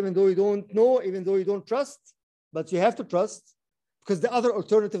see, even though you don't know, even though you don't trust, but you have to trust, because the other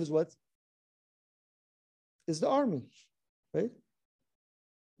alternative is what? Is the army, right?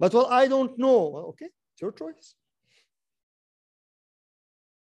 But well, I don't know. Well, okay, it's your choice.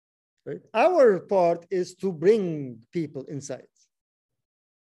 Right? Our part is to bring people inside,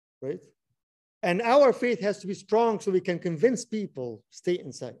 right? And our faith has to be strong so we can convince people stay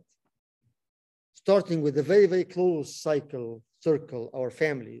inside. Starting with a very, very close circle, our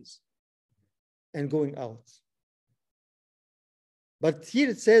families, and going out. But here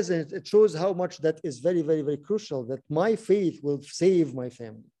it says, and it shows how much that is very, very, very crucial, that my faith will save my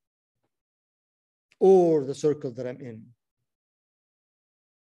family or the circle that I'm in.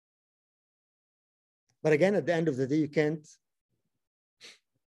 But again, at the end of the day, you can't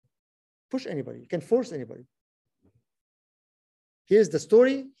push anybody. You can't force anybody. Here's the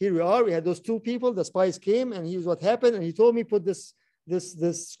story. Here we are. We had those two people. The spies came, and here's what happened. And he told me, put this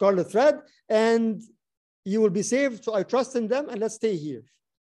scarlet thread, and you will be saved. So I trust in them, and let's stay here.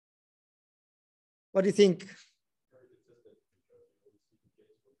 What do you think?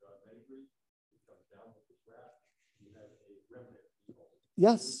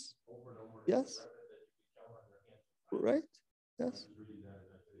 Yes. Yes. Right? Yes.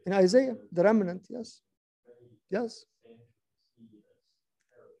 In Isaiah, the remnant, yes. Yes.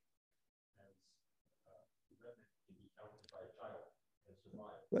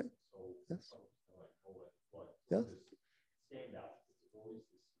 Right. Yes. Yes.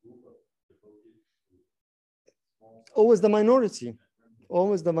 Always the minority.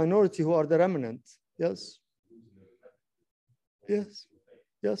 Always the minority who are the remnant. Yes. Yes.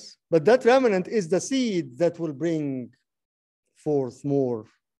 Yes. But that remnant is the seed that will bring forth more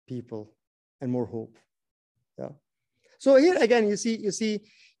people and more hope. Yeah. So here again, you see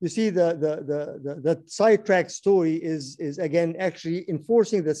the sidetrack story is again actually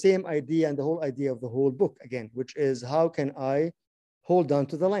enforcing the same idea and the whole idea of the whole book again, which is how can I hold on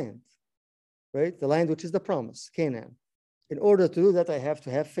to the land, right? The land which is the promise, Canaan. In order to do that, I have to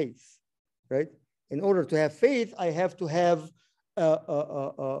have faith, right? In order to have faith, I have to have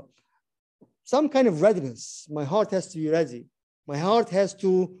some kind of readiness. My heart has to be ready. My heart has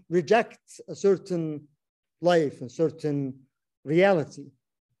to reject a certain life, a certain reality,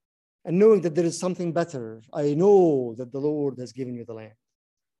 and knowing that there is something better. I know that the Lord has given you the land,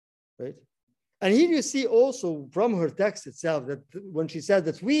 right? And here you see also from her text itself that when she said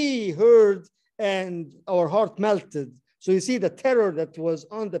that we heard and our heart melted. So you see the terror that was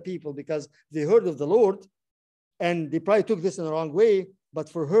on the people because they heard of the Lord, and they probably took this in the wrong way. But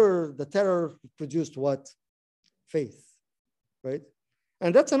for her, the terror produced what? Faith, right?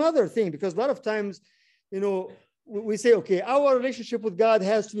 And that's another thing, because a lot of times, we say, okay, our relationship with God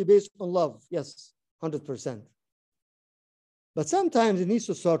has to be based on love. Yes, 100%. But sometimes it needs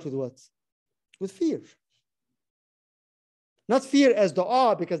to start with what? With fear. Not fear as the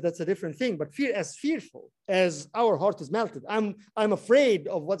awe, because that's a different thing, but fear as fearful, as our heart is melted. I'm afraid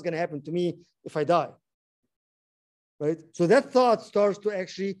of what's going to happen to me if I die. Right? So that thought starts to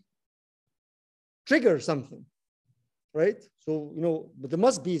actually trigger something. Right? So, but there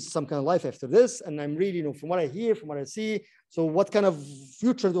must be some kind of life after this. And I'm really, from what I hear, from what I see, so what kind of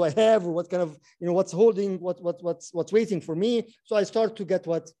future do I have, or what kind of, what's holding, what's waiting for me? So I start to get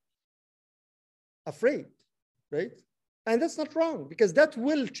what? Afraid, right? And that's not wrong, because that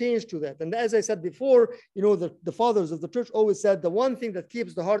will change to that. And as I said before, the fathers of the church always said the one thing that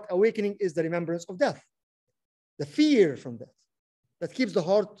keeps the heart awakening is the remembrance of death, the fear from death. That keeps the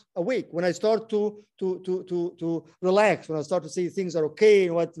heart awake. When I start to relax, when I start to say things are okay,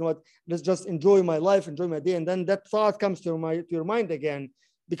 let's just enjoy my life, enjoy my day, and then that thought comes to your mind again,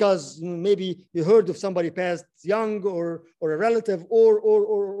 because maybe you heard of somebody passed young, or a relative,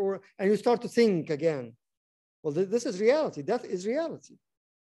 or and you start to think again. Well, this is reality. Death is reality,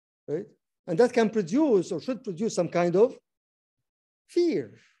 right? And that can produce, or should produce, some kind of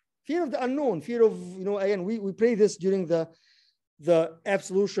fear of the unknown, fear of Again, we pray this during the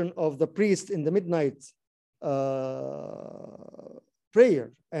absolution of the priest in the midnight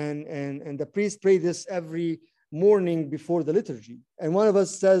prayer, and the priest pray this every morning before the liturgy. And one of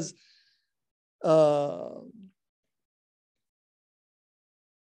us says, what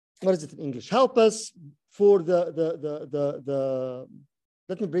is it in English? Help us for the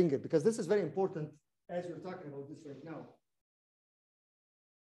let me bring it, because this is very important as we're talking about this right now.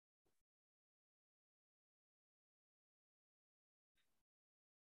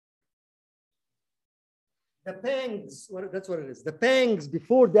 the pangs, that's what it is. The pangs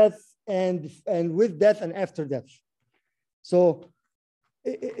before death and with death and after death. So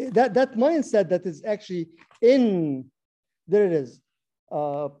that mindset that is actually there it is.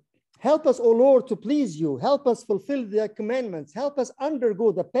 Help us, O Lord, to please you. Help us fulfill the commandments. Help us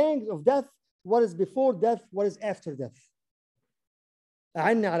undergo the pangs of death, what is before death, what is after death.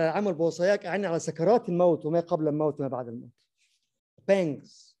 أعني على العمل بوصاياك، أعني على سكرات الموت وما قبل الموت وما بعد الموت.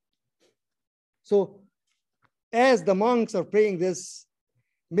 Pangs. So as the monks are praying this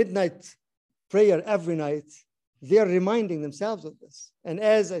midnight prayer every night, they are reminding themselves of this. And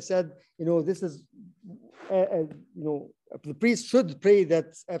as I said, this is, the priest should pray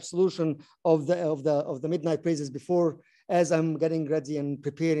that absolution of the midnight praises before, as I'm getting ready and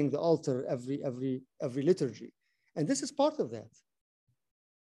preparing the altar every liturgy. And this is part of that.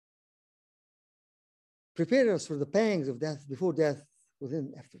 Prepare us for the pangs of death, before death,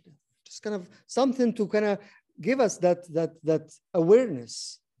 within, after death. Just kind of something to kind of give us that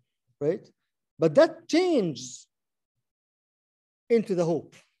awareness, right? But that changes into the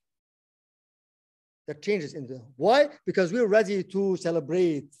hope. That changes into the hope. Why? Because we're ready to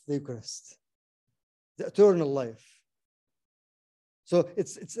celebrate the Eucharist, the eternal life. So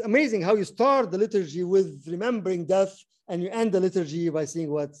it's amazing how you start the liturgy with remembering death, and you end the liturgy by saying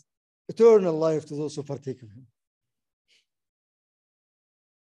what? Eternal life to those who partake of him.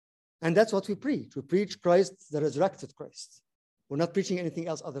 And that's what we preach. We preach Christ, the resurrected Christ. We're not preaching anything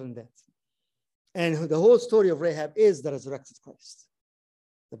else other than that. And the whole story of Rahab is the resurrected Christ.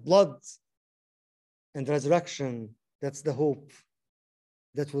 The blood and the resurrection, that's the hope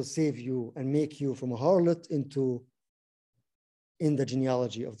that will save you and make you from a harlot in the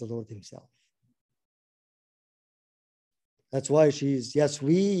genealogy of the Lord himself. That's why she's, yes,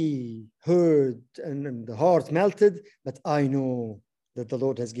 we heard and the heart melted, but I know that the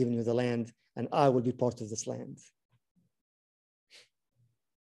Lord has given you the land and I will be part of this land.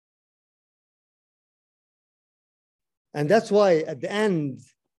 And that's why at the end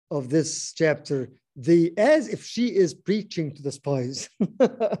of this chapter, as if she is preaching to the spies.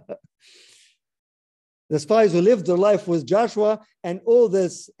 The spies who lived their life with Joshua and all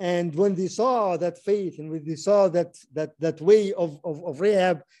this, and when they saw that faith and when they saw that way of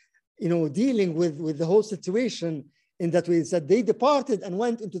Rahab, dealing with the whole situation in that way, it said they departed and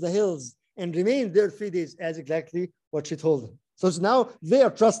went into the hills and remained there 3 days, as exactly what she told them. So now they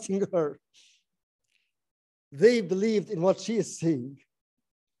are trusting her. They believed in what she is saying.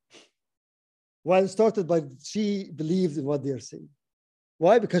 While it started by she believed in what they are saying.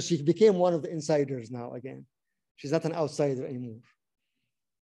 Why? Because she became one of the insiders now again. She's not an outsider anymore.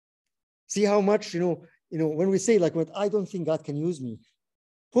 See how much, when we say like, I don't think God can use me.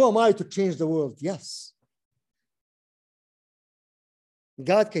 Who am I to change the world? Yes.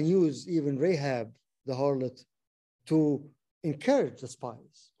 God can use even Rahab, the harlot, to encourage the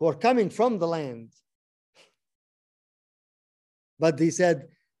spies who are coming from the land. But they said,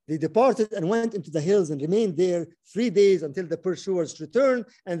 they departed and went into the hills and remained there 3 days until the pursuers returned,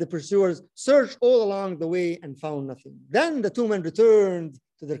 and the pursuers searched all along the way and found nothing. Then the 2 men returned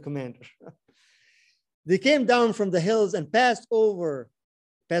to their commander. They came down from the hills and passed over,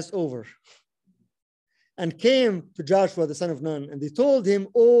 and came to Joshua, the son of Nun, and they told him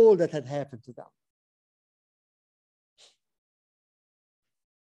all that had happened to them.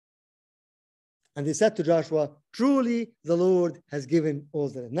 And they said to Joshua, truly the Lord has given all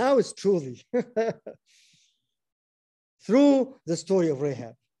the land. Now it's truly. Through the story of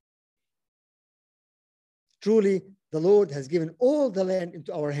Rahab. Truly the Lord has given all the land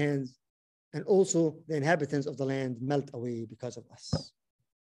into our hands, and also the inhabitants of the land melt away because of us.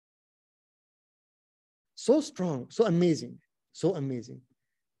 So strong, so amazing, so amazing.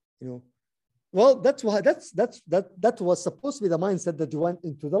 Well, that's why that was supposed to be the mindset that you went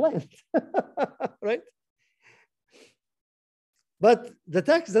into the land, right? But the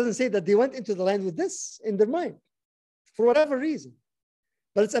text doesn't say that they went into the land with this in their mind, for whatever reason.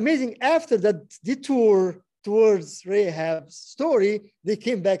 But it's amazing, after that detour towards Rahab's story, they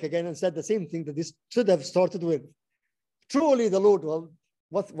came back again and said the same thing that this should have started with. Truly the Lord, well,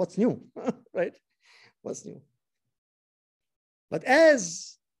 what's new, right? What's new? But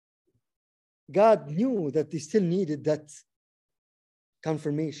as God knew that they still needed that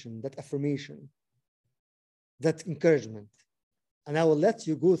confirmation, that affirmation, that encouragement. And I will let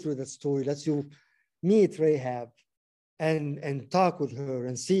you go through that story, let you meet Rahab and talk with her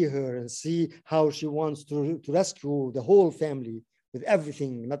and see how she wants to rescue the whole family with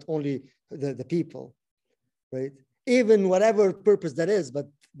everything, not only the people, right? Even whatever purpose that is,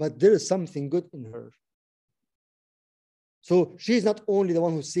 but there is something good in her. So she's not only the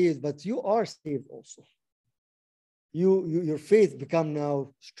one who saves, but you are saved also. your faith become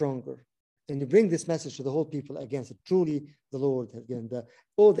now stronger. And you bring this message to the whole people against it. Truly, the Lord has given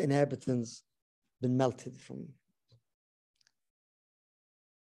all the inhabitants been melted from you.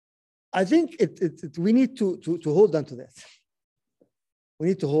 I think we need to hold on to that. We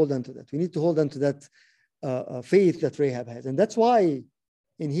need to hold on to that. We need to hold on to that faith that Rahab has. And that's why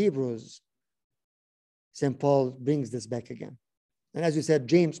in Hebrews, St. Paul brings this back again. And as you said,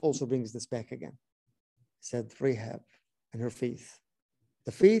 James also brings this back again. He said Rahab and her faith.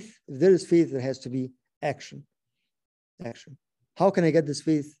 The faith, if there is faith, there has to be action. Action. How can I get this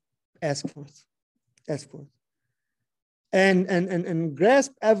faith? Ask for it. Ask for it. And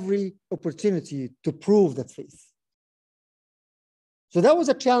grasp every opportunity to prove that faith. So that was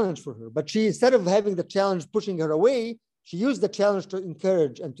a challenge for her. But she, instead of having the challenge pushing her away, she used the challenge to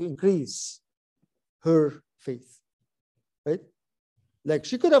encourage and to increase her faith. Right? Like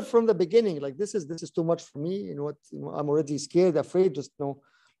she could have from the beginning, like this is too much for me. You know what? You know, I'm already scared, afraid. Just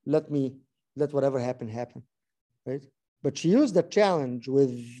let whatever happen. Right? But she used that challenge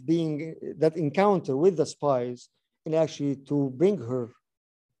with that encounter with the spies, and actually to bring her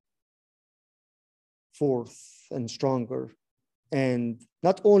forth and stronger. And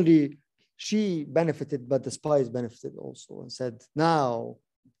not only she benefited, but the spies benefited also, and said, now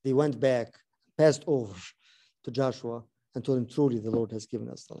they went back, passed over to Joshua, and told him, truly, the Lord has given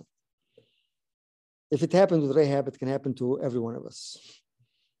us the land. If it happened with Rahab, it can happen to every one of us,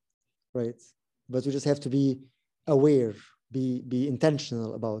 right? But we just have to be aware, be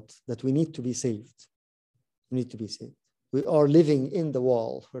intentional about that we need to be saved. We need to be saved. We are living in the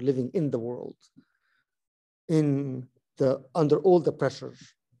wall. We're living in the world, under all the pressure.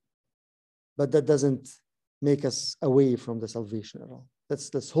 But that doesn't make us away from the salvation at all.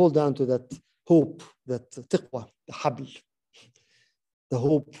 Let's hold on to that hope, that taqwa, the habl, the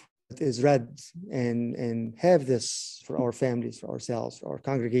hope that is read, and have this for our families, for ourselves, for our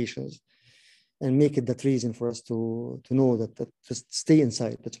congregations, and make it that reason for us to know that just stay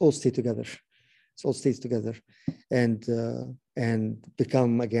inside. Let's all stay together. Let's all stay together and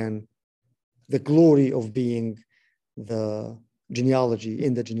become again the glory of being the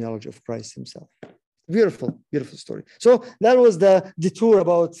genealogy of Christ himself. Beautiful, beautiful story. So that was the detour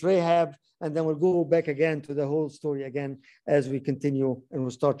about Rahab, and then we'll go back again to the whole story again as we continue, and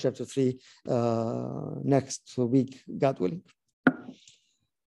we'll start chapter 3 next week, God willing.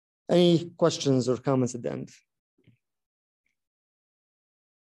 Any questions or comments at the end?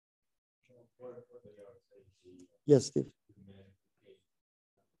 Yes, Steve.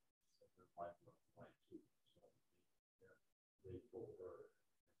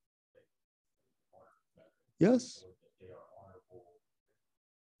 Yes.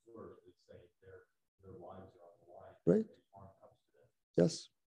 Right. Yes.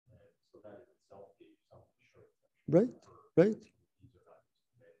 Right. Right.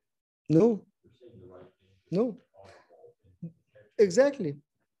 No. No. Exactly.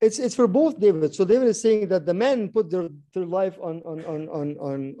 It's for both, David. So David is saying that the men put their life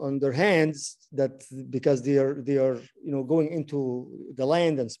on their hands, that because they are going into the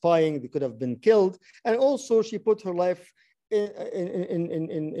land and spying, they could have been killed. And also she put her life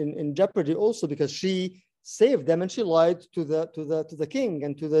in jeopardy also because she saved them and she lied to the king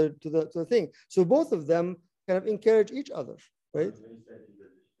and to the thing. So both of them kind of encourage each other, right?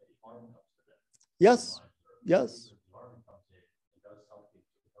 Yes. Yes.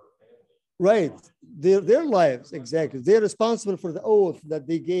 Right. Their lives, exactly. They're responsible for the oath that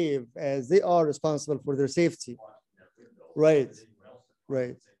they gave, as they are responsible for their safety. Right.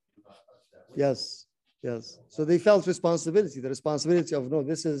 Right. Yes. Yes. So they felt responsibility, the responsibility of, no,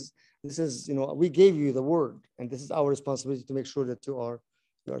 this is, we gave you the word, and this is our responsibility to make sure that you are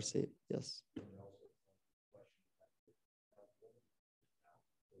safe. Yes.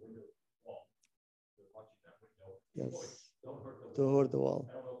 Yes. To hurt the wall.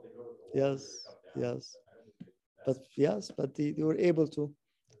 Yes. Yes. But they were able to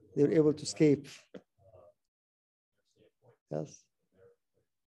escape. Yes.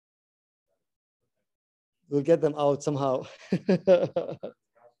 We'll get them out somehow.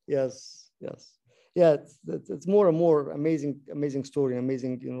 Yes. Yes. Yeah. It's more and more amazing story,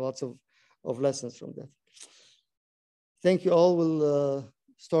 amazing, lots of lessons from that. Thank you all. We'll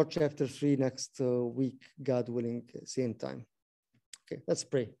start chapter 3 next week, God willing, same time. Okay, let's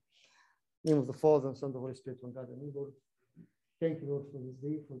pray. In the name of the Father, and Son, and the Holy Spirit, one God. Amen. Lord, thank you, Lord, for this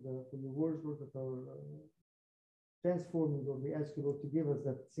day, for your words, Lord, that are transforming, Lord. We ask you, Lord, to give us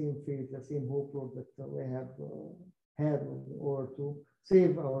that same faith, that same hope, Lord, that we have had, or to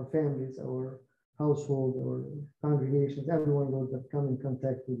save our families, our household, our congregations, everyone, Lord, that come in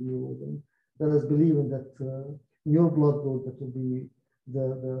contact with you, Lord, and let us believe in that your blood, Lord, that will be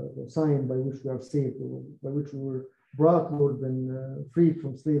the sign by which we are saved, Lord, by which we were brought, Lord, and freed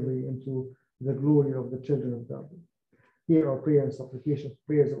from slavery into the glory of the children of God. Hear our prayer and supplication,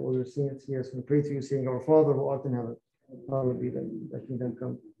 prayers of all your saints. Hear us and pray to you, saying, Our Father who art in heaven, hallowed be thy kingdom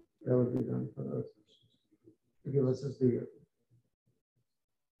come, thy will be done on earth. Forgive us this day.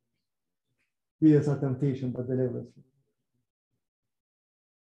 Lead us not temptation, but deliver us.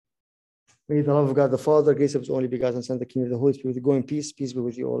 May the love of God, the Father, grace of His only begotten Son, the King of the Holy Spirit, go in peace. Peace be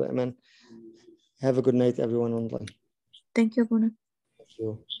with you all. Amen. Have a good night, everyone online. Thank you, Abuna. Thank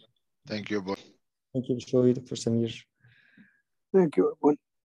you. Thank you, boy. Thank you, Dr. Samir. Thank you, everyone.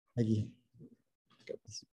 Thank you.